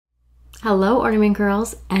Hello ornament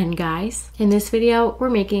girls and guys. In this video, we're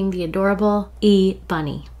making the adorable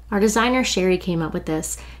bunny. Our designer Sherry came up with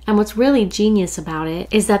this, and what's really genius about it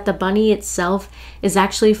is that the bunny itself is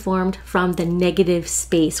actually formed from the negative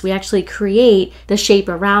space. We actually create the shape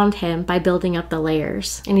around him by building up the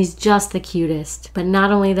layers, and he's just the cutest. But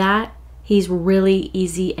not only that, he's really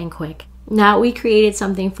easy and quick. Now we created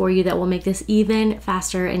something for you that will make this even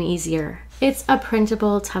faster and easier. It's a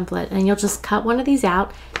printable template, and you'll just cut one of these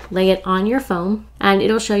out, lay it on your foam, and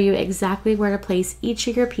it'll show you exactly where to place each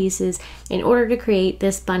of your pieces in order to create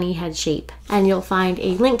this bunny head shape. And you'll find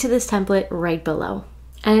a link to this template right below.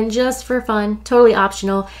 And just for fun, totally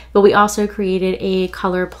optional, but we also created a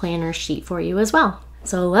color planner sheet for you as well.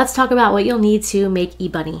 So let's talk about what you'll need to make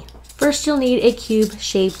eBunny. First, you'll need a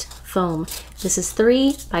cube-shaped foam. This is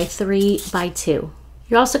 3 by 3 by 2.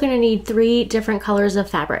 You're also going to need 3 different colors of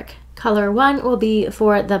fabric. Color 1 will be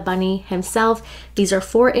for the bunny himself. These are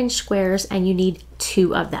 4-inch squares and you need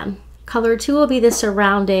 2 of them. Color 2 will be the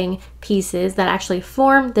surrounding pieces that actually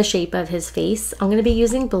form the shape of his face. I'm going to be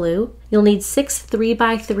using blue. You'll need 6 3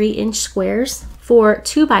 by 3-inch squares, 4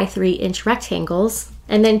 2 by 3-inch rectangles,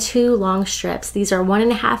 and then 2 long strips. These are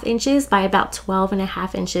 1.5 inches by about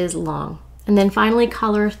 12.5 inches long. And then finally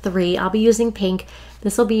color 3, I'll be using pink.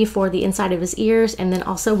 This will be for the inside of his ears and then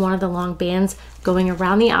also one of the long bands going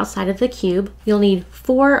around the outside of the cube. You'll need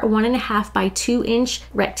 4 1.5 by 2-inch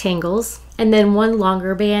rectangles and then 1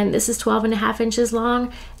 longer band. This is 12.5 inches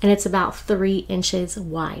long and it's about 3 inches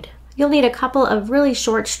wide. You'll need a couple of really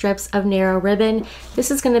short strips of narrow ribbon. This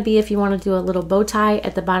is going to be if you want to do a little bow tie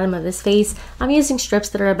at the bottom of his face. I'm using strips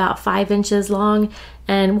that are about 5 inches long,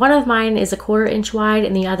 and one of mine is 1/4 inch wide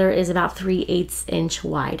and the other is about 3/8 inch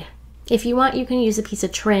wide. If you want, you can use a piece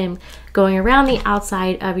of trim going around the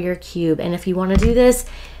outside of your cube. And if you want to do this,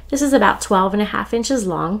 this is about 12.5 inches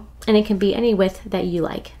long and it can be any width that you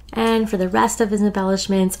like. And for the rest of his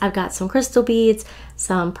embellishments, I've got some crystal beads,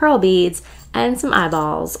 some pearl beads, and some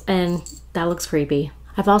eyeballs, and that looks creepy.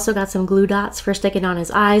 I've also got some glue dots for sticking on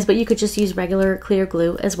his eyes, but you could just use regular clear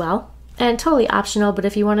glue as well. And totally optional, but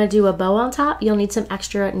if you want to do a bow on top, you'll need some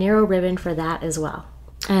extra narrow ribbon for that as well.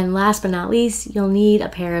 And last but not least, you'll need a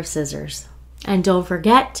pair of scissors. And don't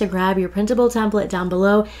forget to grab your printable template down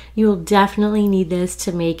below. You'll definitely need this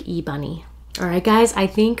to make eBunny. All right, guys, I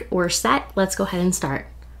think we're set. Let's go ahead and start.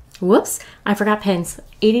 Whoops, I forgot pins.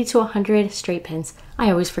 80 to 100 straight pins.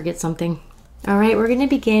 I always forget something. All right, we're going to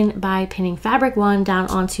begin by pinning fabric 1 down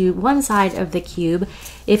onto one side of the cube.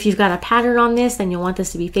 If you've got a pattern on this, then you'll want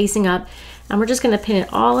this to be facing up. And we're just going to pin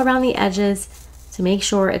it all around the edges to make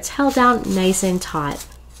sure it's held down nice and taut.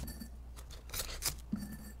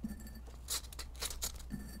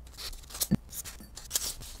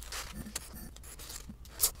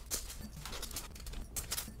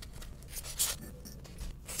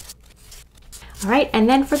 All right, and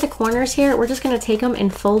then for the corners here, we're just going to take them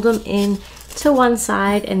and fold them in to one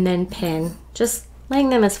side and then pin, just laying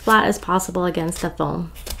them as flat as possible against the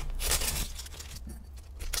foam.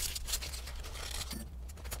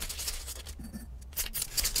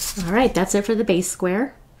 All right, that's it for the base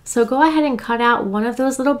square. So go ahead and cut out one of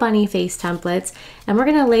those little bunny face templates, and we're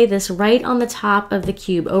going to lay this right on the top of the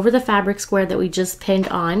cube over the fabric square that we just pinned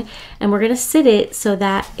on, and we're going to sit it so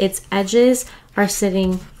that its edges are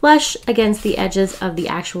sitting flush against the edges of the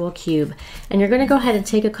actual cube. And you're going to go ahead and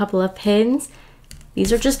take a couple of pins.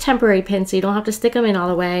 These are just temporary pins, so you don't have to stick them in all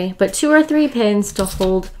the way, but 2 or 3 pins to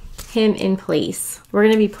hold him in place. We're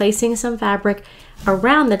going to be placing some fabric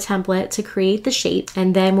around the template to create the shape,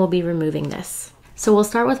 and then we'll be removing this. So we'll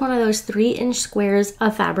start with one of those 3-inch squares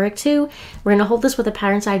of fabric too. We're going to hold this with the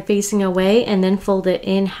pattern side facing away and then fold it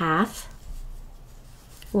in half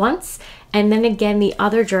once, and then again the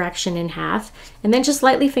other direction in half, and then just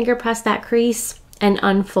lightly finger press that crease and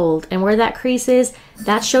unfold. And where that crease is,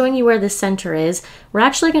 that's showing you where the center is. We're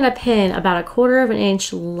actually going to pin about 1/4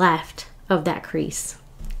 inch left of that crease.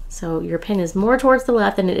 So your pin is more towards the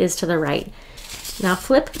left than it is to the right. Now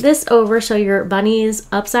flip this over so your bunny is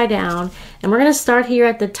upside down, and we're going to start here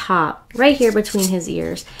at the top, right here between his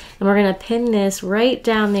ears. And we're going to pin this right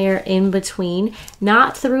down there in between,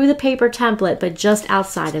 not through the paper template, but just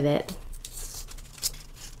outside of it.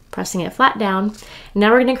 Pressing it flat down.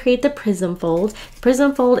 Now we're going to create the prism fold.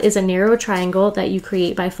 Prism fold is a narrow triangle that you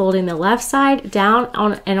create by folding the left side down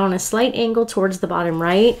on a slight angle towards the bottom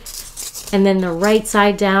right, and then the right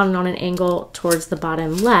side down on an angle towards the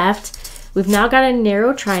bottom left. We've now got a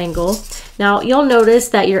narrow triangle. Now you'll notice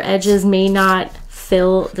that your edges may not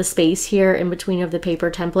fill the space here in between of the paper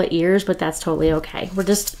template ears, but that's totally okay. We're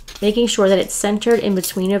just making sure that it's centered in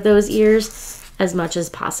between of those ears as much as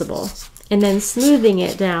possible. and then smoothing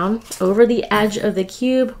it down over the edge of the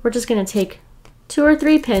cube. We're just gonna take 2 or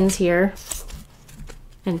 3 pins here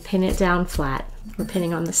and pin it down flat. We're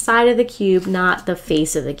pinning on the side of the cube, not the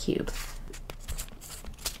face of the cube.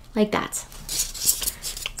 Like that.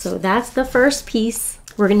 So that's the first piece.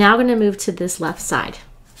 We're now gonna move to this left side.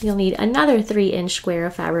 You'll need another 3-inch square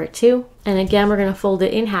of fabric too. And again, we're gonna fold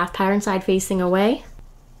it in half, pattern side facing away.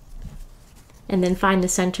 And then find the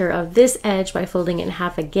center of this edge by folding it in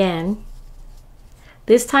half again.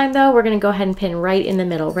 This time though, we're gonna go ahead and pin right in the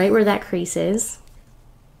middle, right where that crease is.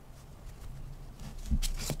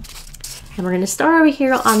 And we're gonna start over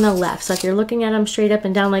here on the left. So if you're looking at them straight up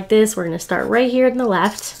and down like this, we're gonna start right here on the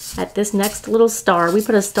left at this next little star. We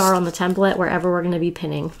put a star on the template wherever we're gonna be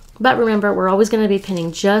pinning. But remember, we're always gonna be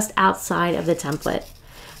pinning just outside of the template.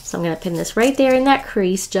 So I'm gonna pin this right there in that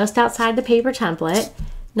crease, just outside the paper template.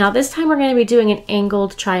 Now this time we're gonna be doing an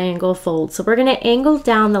angled triangle fold. So we're gonna angle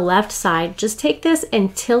down the left side. Just take this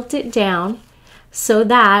and tilt it down so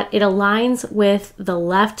that it aligns with the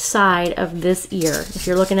left side of this ear. If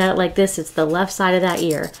you're looking at it like this, it's the left side of that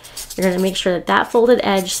ear. You're gonna make sure that that folded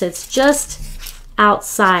edge sits just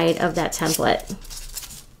outside of that template.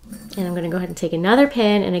 And I'm gonna go ahead and take another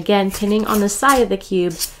pin, and again, pinning on the side of the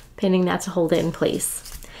cube, pinning that to hold it in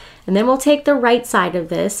place. And then we'll take the right side of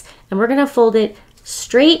this and we're gonna fold it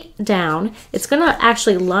straight down. It's gonna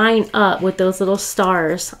actually line up with those little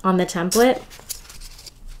stars on the template.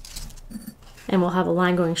 And we'll have a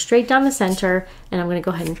line going straight down the center, and I'm gonna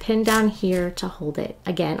go ahead and pin down here to hold it,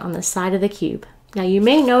 again, on the side of the cube. Now you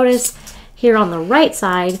may notice here on the right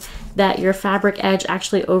side that your fabric edge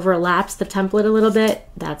actually overlaps the template a little bit.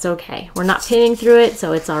 That's okay. We're not pinning through it,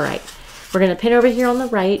 so it's all right. We're gonna pin over here on the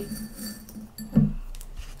right,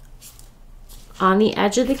 on the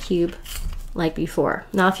edge of the cube, like before.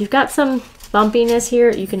 Now, if you've got some bumpiness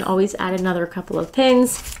here, you can always add another couple of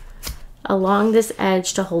pins along this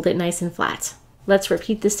edge to hold it nice and flat. Let's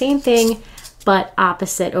repeat the same thing, but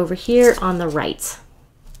opposite over here on the right.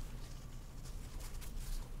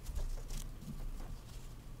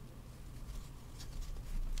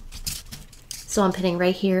 So I'm pinning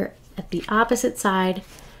right here at the opposite side,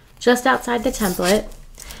 just outside the template.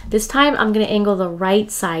 This time I'm going to angle the right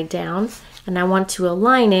side down, and I want to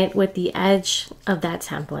align it with the edge of that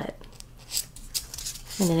template.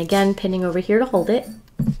 And then again, pinning over here to hold it.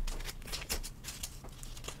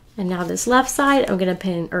 And now this left side, I'm gonna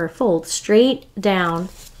pin or fold straight down.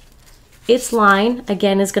 Its line,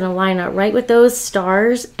 again, is gonna line up right with those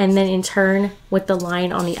stars, and then in turn with the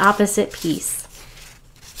line on the opposite piece.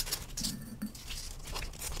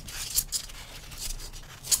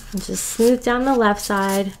 And just smooth down the left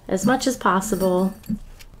side as much as possible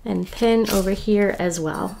and pin over here as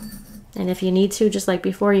well. And if you need to, just like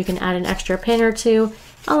before, you can add an extra pin or two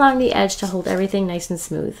along the edge to hold everything nice and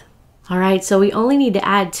smooth. All right, so we only need to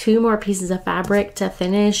add 2 more pieces of fabric to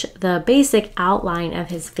finish the basic outline of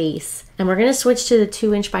his face. And we're gonna switch to the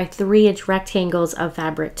 2-inch by 3-inch rectangles of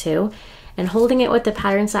fabric too. And holding it with the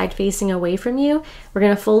pattern side facing away from you, we're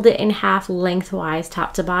gonna fold it in half lengthwise,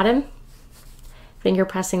 top to bottom, finger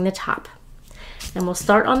pressing the top. And we'll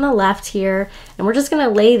start on the left here, and we're just gonna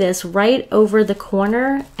lay this right over the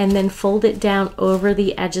corner and then fold it down over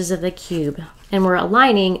the edges of the cube. And we're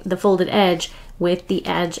aligning the folded edge with the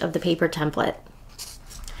edge of the paper template.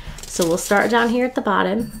 So we'll start down here at the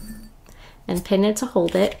bottom and pin it to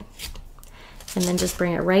hold it, and then just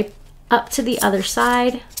bring it right up to the other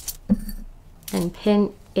side and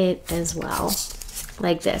pin it as well,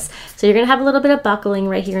 like this. So you're gonna have a little bit of buckling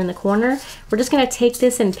right here in the corner. We're just gonna take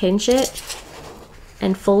this and pinch it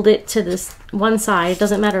and fold it to this one side, it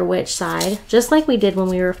doesn't matter which side, just like we did when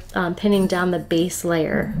we were pinning down the base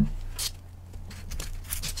layer.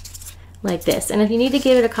 Like this. And if you need to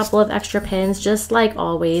give it a couple of extra pins, just like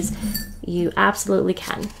always, you absolutely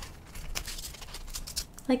can.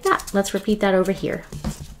 Like that. Let's repeat that over here.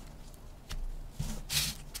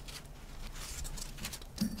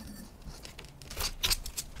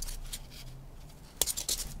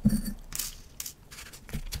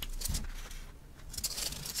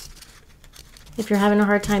 If you're having a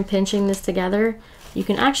hard time pinching this together, you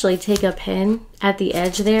can actually take a pin at the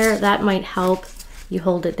edge there. That might help you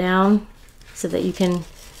hold it down so that you can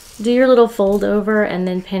do your little fold over and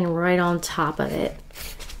then pin right on top of it,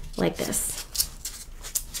 like this.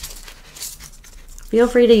 Feel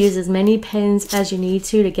free to use as many pins as you need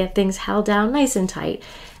to get things held down nice and tight.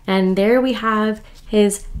 And there we have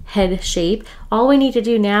his head shape. All we need to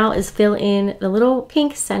do now is fill in the little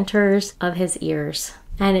pink centers of his ears.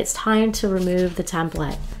 And it's time to remove the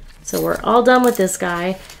template. So we're all done with this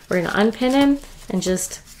guy. We're gonna unpin him and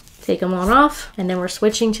just take them on off, and then we're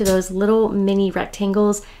switching to those little mini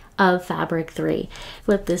rectangles of fabric 3.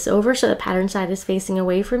 Flip this over so the pattern side is facing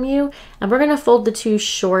away from you, and we're going to fold the two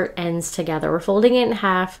short ends together. We're folding it in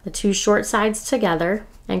half, the two short sides together,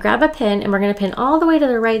 and grab a pin, and we're going to pin all the way to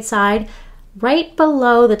the right side, right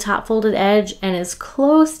below the top folded edge and as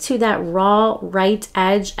close to that raw right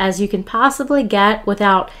edge as you can possibly get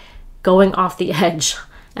without going off the edge.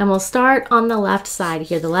 And we'll start on the left side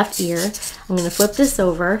here, the left ear. I'm going to flip this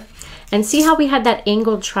over and see how we had that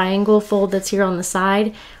angled triangle fold that's here on the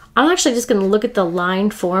side. I'm actually just going to look at the line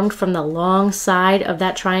formed from the long side of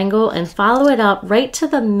that triangle and follow it up right to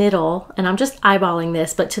the middle. And I'm just eyeballing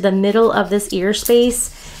this, but to the middle of this ear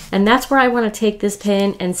space. And that's where I want to take this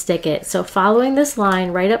pin and stick it. So following this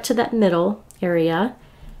line right up to that middle area.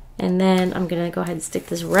 And then I'm going to go ahead and stick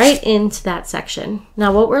this right into that section.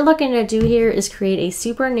 Now what we're looking to do here is create a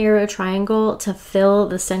super narrow triangle to fill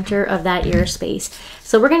the center of that ear space.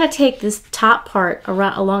 So we're going to take this top part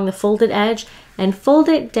around along the folded edge and fold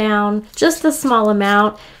it down just a small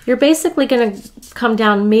amount. You're basically going to come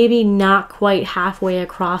down maybe not quite halfway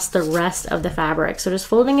across the rest of the fabric. So just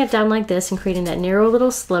folding it down like this and creating that narrow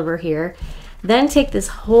little sliver here. Then take this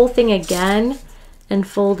whole thing again and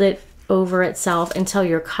fold it over itself until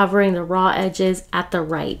you're covering the raw edges at the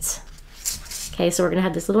right. Okay, so we're gonna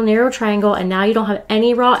have this little narrow triangle, and now you don't have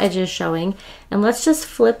any raw edges showing. And let's just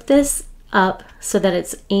flip this up so that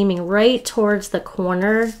it's aiming right towards the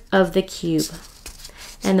corner of the cube.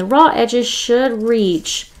 And the raw edges should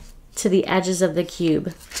reach to the edges of the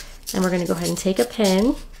cube. And we're gonna go ahead and take a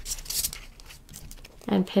pin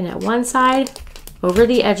and pin at one side over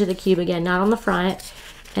the edge of the cube again, not on the front,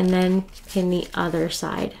 and then pin the other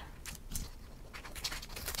side.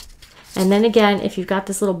 And then again, if you've got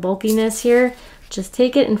this little bulkiness here, just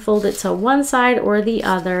take it and fold it to one side or the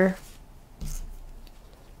other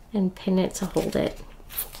and pin it to hold it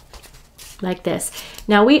like this.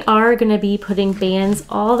 Now we are going to be putting bands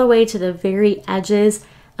all the way to the very edges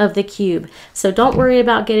of the cube. So don't worry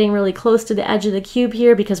about getting really close to the edge of the cube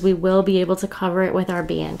here, because we will be able to cover it with our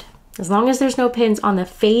band. As long as there's no pins on the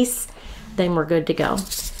face, then we're good to go.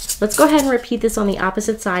 Let's go ahead and repeat this on the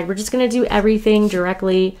opposite side. We're just going to do everything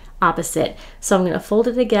directly opposite. So I'm going to fold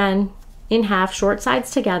it again in half, short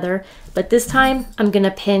sides together, but this time I'm going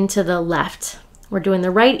to pin to the left. We're doing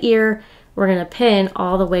the right ear. We're going to pin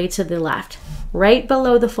all the way to the left, right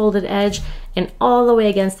below the folded edge and all the way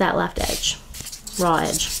against that left edge, raw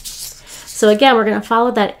edge. So again, we're going to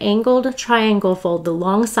follow that angled triangle fold, the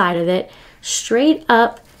long side of it, straight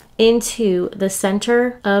up into the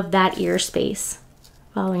center of that ear space.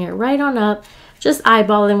 Following it right on up, just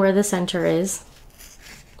eyeballing where the center is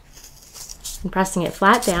and pressing it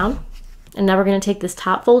flat down. And now we're going to take this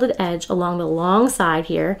top folded edge along the long side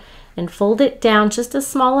here and fold it down just a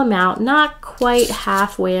small amount, not quite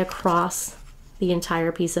halfway across the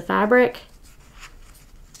entire piece of fabric,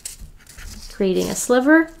 creating a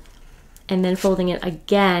sliver, and then folding it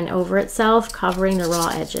again over itself, covering the raw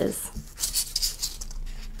edges.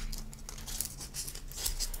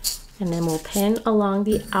 And then we'll pin along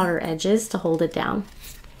the outer edges to hold it down.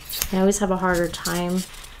 I always have a harder time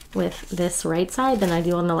with this right side than I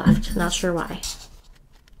do on the left. Not sure why.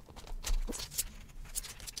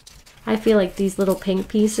 I feel like these little pink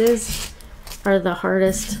pieces are the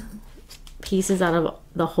hardest pieces out of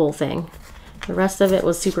the whole thing. The rest of it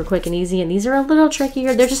was super quick and easy, and these are a little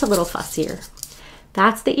trickier. They're just a little fussier.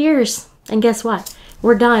 That's the ears. And guess what?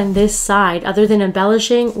 We're done this side. Other than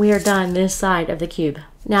embellishing, we are done this side of the cube.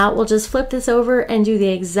 Now we'll just flip this over and do the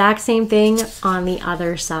exact same thing on the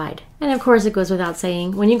other side. And of course it goes without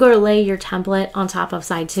saying, when you go to lay your template on top of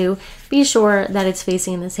side 2, be sure that it's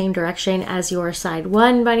facing in the same direction as your side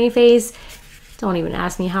 1 bunny face. Don't even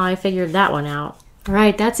ask me how I figured that one out. All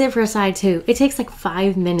right, that's it for side 2. It takes like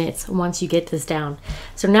 5 minutes once you get this down.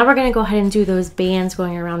 So now we're gonna go ahead and do those bands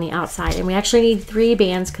going around the outside. And we actually need 3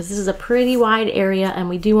 bands because this is a pretty wide area and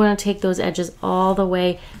we do wanna take those edges all the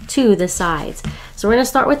way to the sides. So we're gonna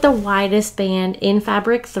start with the widest band in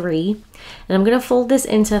fabric 3. And I'm gonna fold this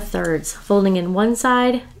into thirds, folding in one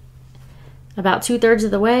side about 2/3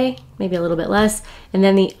 of the way, maybe a little bit less, and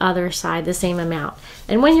then the other side the same amount.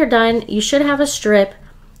 And when you're done, you should have a strip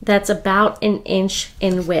that's about 1 inch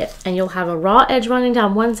in width, and you'll have a raw edge running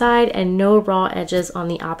down one side and no raw edges on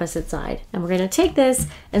the opposite side. And we're going to take this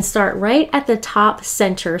and start right at the top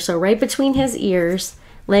center, so right between his ears,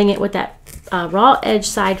 laying it with that raw edge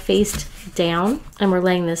side faced down, and we're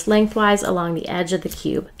laying this lengthwise along the edge of the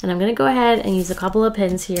cube. And I'm going to go ahead and use a couple of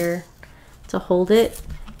pins here to hold it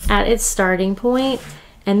at its starting point,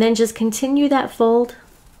 and then just continue that fold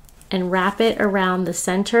and wrap it around the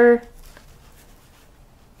center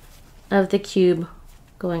of the cube,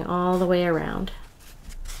 going all the way around.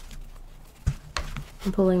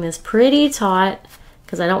 I'm pulling this pretty taut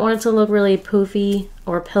because I don't want it to look really poofy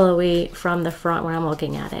or pillowy from the front when I'm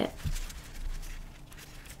looking at it.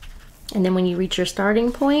 And then when you reach your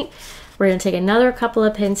starting point, we're going to take another couple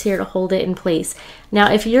of pins here to hold it in place.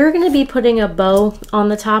 Now, if you're going to be putting a bow on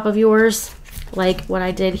the top of yours, like what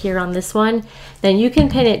I did here on this one, then you can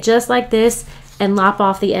pin it just like this and lop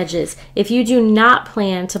off the edges. If you do not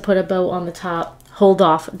plan to put a bow on the top, hold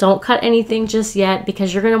off. Don't cut anything just yet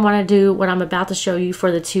because you're going to want to do what I'm about to show you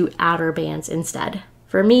for the two outer bands instead.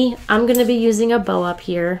 For me, I'm going to be using a bow up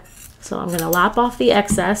here. So I'm going to lop off the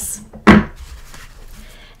excess.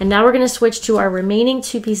 And now we're going to switch to our remaining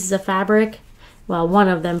two pieces of fabric. Well, one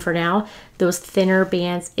of them for now, those thinner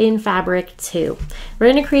bands in fabric 2.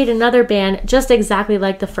 We're going to create another band just exactly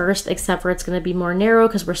like the first, except for it's going to be more narrow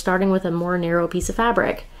because we're starting with a more narrow piece of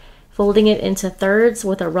fabric. Folding it into thirds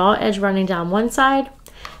with a raw edge running down one side,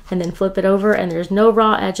 and then flip it over and there's no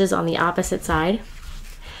raw edges on the opposite side.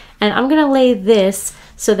 And I'm going to lay this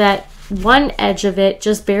so that one edge of it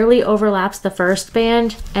just barely overlaps the first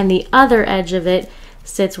band and the other edge of it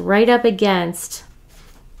sits right up against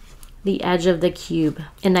the edge of the cube.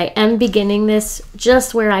 And I am beginning this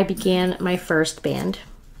just where I began my first band.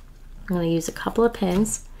 I'm going to use a couple of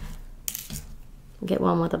pins, get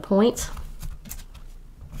one with a point,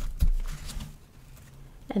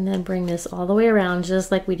 and then bring this all the way around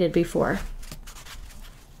just like we did before.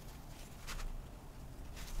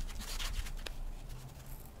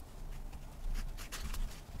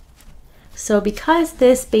 So because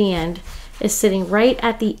this band is sitting right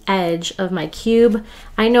at the edge of my cube,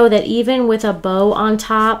 I know that even with a bow on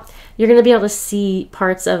top, you're going to be able to see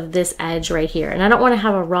parts of this edge right here. And I don't want to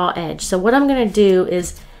have a raw edge. So what I'm going to do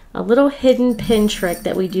is a little hidden pin trick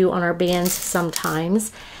that we do on our bands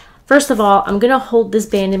sometimes. First of all, I'm going to hold this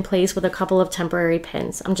band in place with a couple of temporary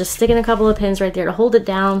pins. I'm just sticking a couple of pins right there to hold it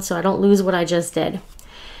down so I don't lose what I just did.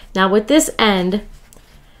 Now with this end,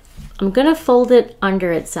 I'm going to fold it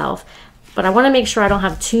under itself. But I want to make sure I don't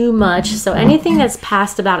have too much. So anything that's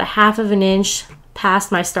past about 1/2 of an inch past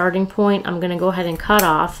my starting point, I'm going to go ahead and cut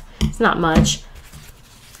off. It's not much.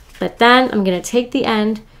 But then I'm going to take the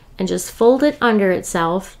end and just fold it under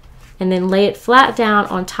itself and then lay it flat down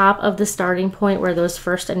on top of the starting point where those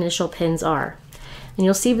first initial pins are. And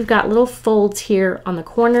you'll see we've got little folds here on the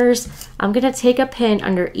corners. I'm going to take a pin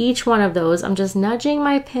under each one of those. I'm just nudging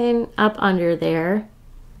my pin up under there,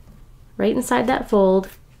 right inside that fold,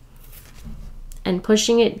 and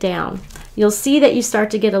pushing it down. You'll see that you start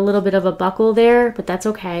to get a little bit of a buckle there, but that's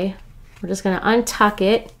okay. We're just going to untuck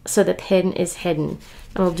it so the pin is hidden.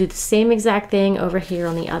 And we'll do the same exact thing over here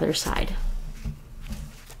on the other side.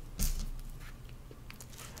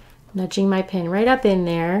 Nudging my pin right up in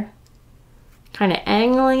there, kind of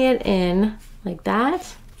angling it in like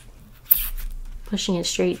that, pushing it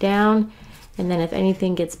straight down, and then if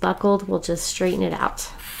anything gets buckled, we'll just straighten it out.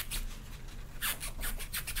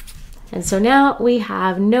 And so now we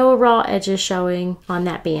have no raw edges showing on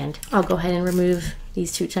that band. I'll go ahead and remove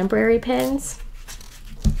these two temporary pins.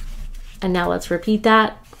 And now let's repeat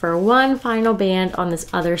that for one final band on this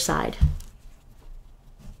other side.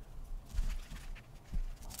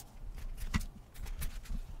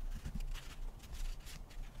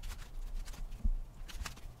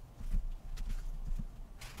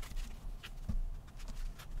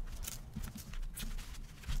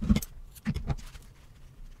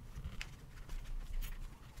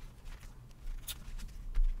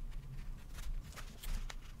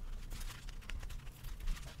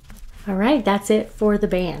 All right, that's it for the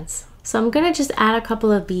bands. So I'm gonna just add a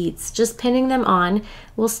couple of beads, just pinning them on.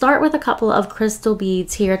 We'll start with a couple of crystal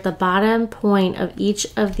beads here at the bottom point of each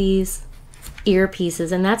of these ear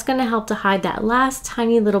pieces, and that's gonna help to hide that last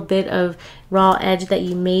tiny little bit of raw edge that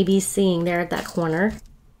you may be seeing there at that corner.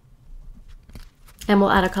 And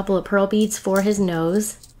we'll add a couple of pearl beads for his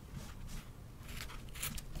nose.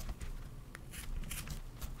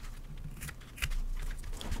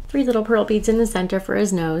 3 little pearl beads in the center for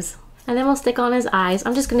his nose. And then we'll stick on his eyes.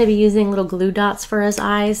 I'm just going to be using little glue dots for his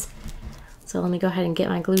eyes. So let me go ahead and get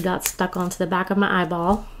my glue dots stuck onto the back of my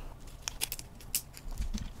eyeball.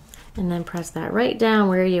 And then press that right down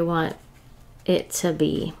where you want it to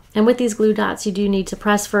be. And with these glue dots, you do need to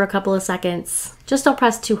press for a couple of seconds. Just don't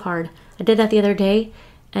press too hard. I did that the other day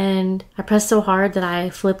and I pressed so hard that I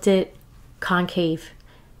flipped it concave.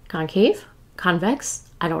 Concave? Convex?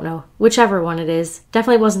 I don't know. Whichever one it is.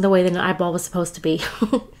 Definitely wasn't the way that an eyeball was supposed to be.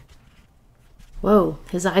 Whoa,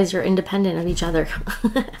 his eyes are independent of each other.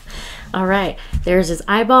 All right, there's his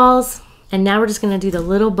eyeballs. And now we're just gonna do the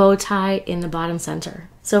little bow tie in the bottom center.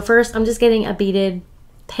 So first, I'm just getting a beaded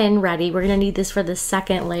pin ready. We're gonna need this for the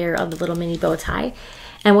second layer of the little mini bow tie.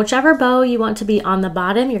 And whichever bow you want to be on the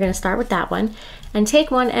bottom, you're going to start with that one and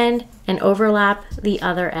take one end and overlap the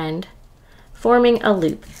other end, forming a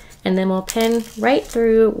loop. And then we'll pin right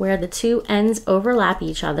through where the two ends overlap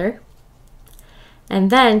each other. And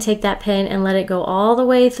then take that pin and let it go all the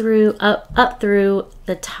way through, up through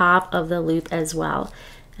the top of the loop as well.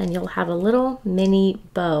 And you'll have a little mini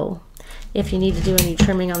bow. If you need to do any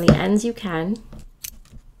trimming on the ends, you can.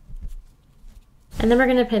 And then we're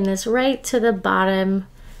going to pin this right to the bottom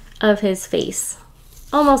of his face.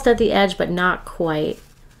 Almost at the edge, but not quite.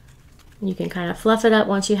 You can kind of fluff it up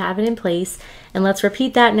once you have it in place. And let's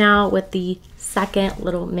repeat that now with the second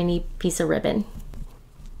little mini piece of ribbon.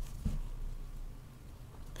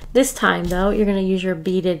 This time though, you're going to use your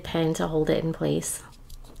beaded pin to hold it in place.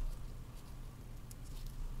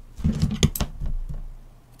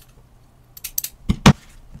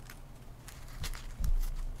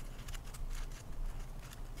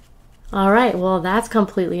 All right, well, that's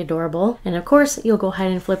completely adorable. And of course, you'll go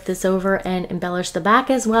ahead and flip this over and embellish the back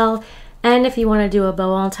as well. And if you want to do a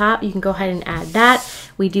bow on top, you can go ahead and add that.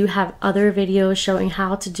 We do have other videos showing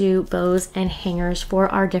how to do bows and hangers for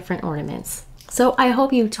our different ornaments. So I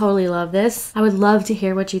hope you totally love this. I would love to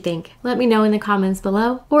hear what you think. Let me know in the comments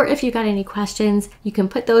below, or if you got any questions, you can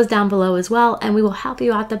put those down below as well, and we will help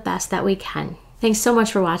you out the best that we can. Thanks so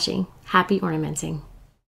much for watching. Happy ornamenting.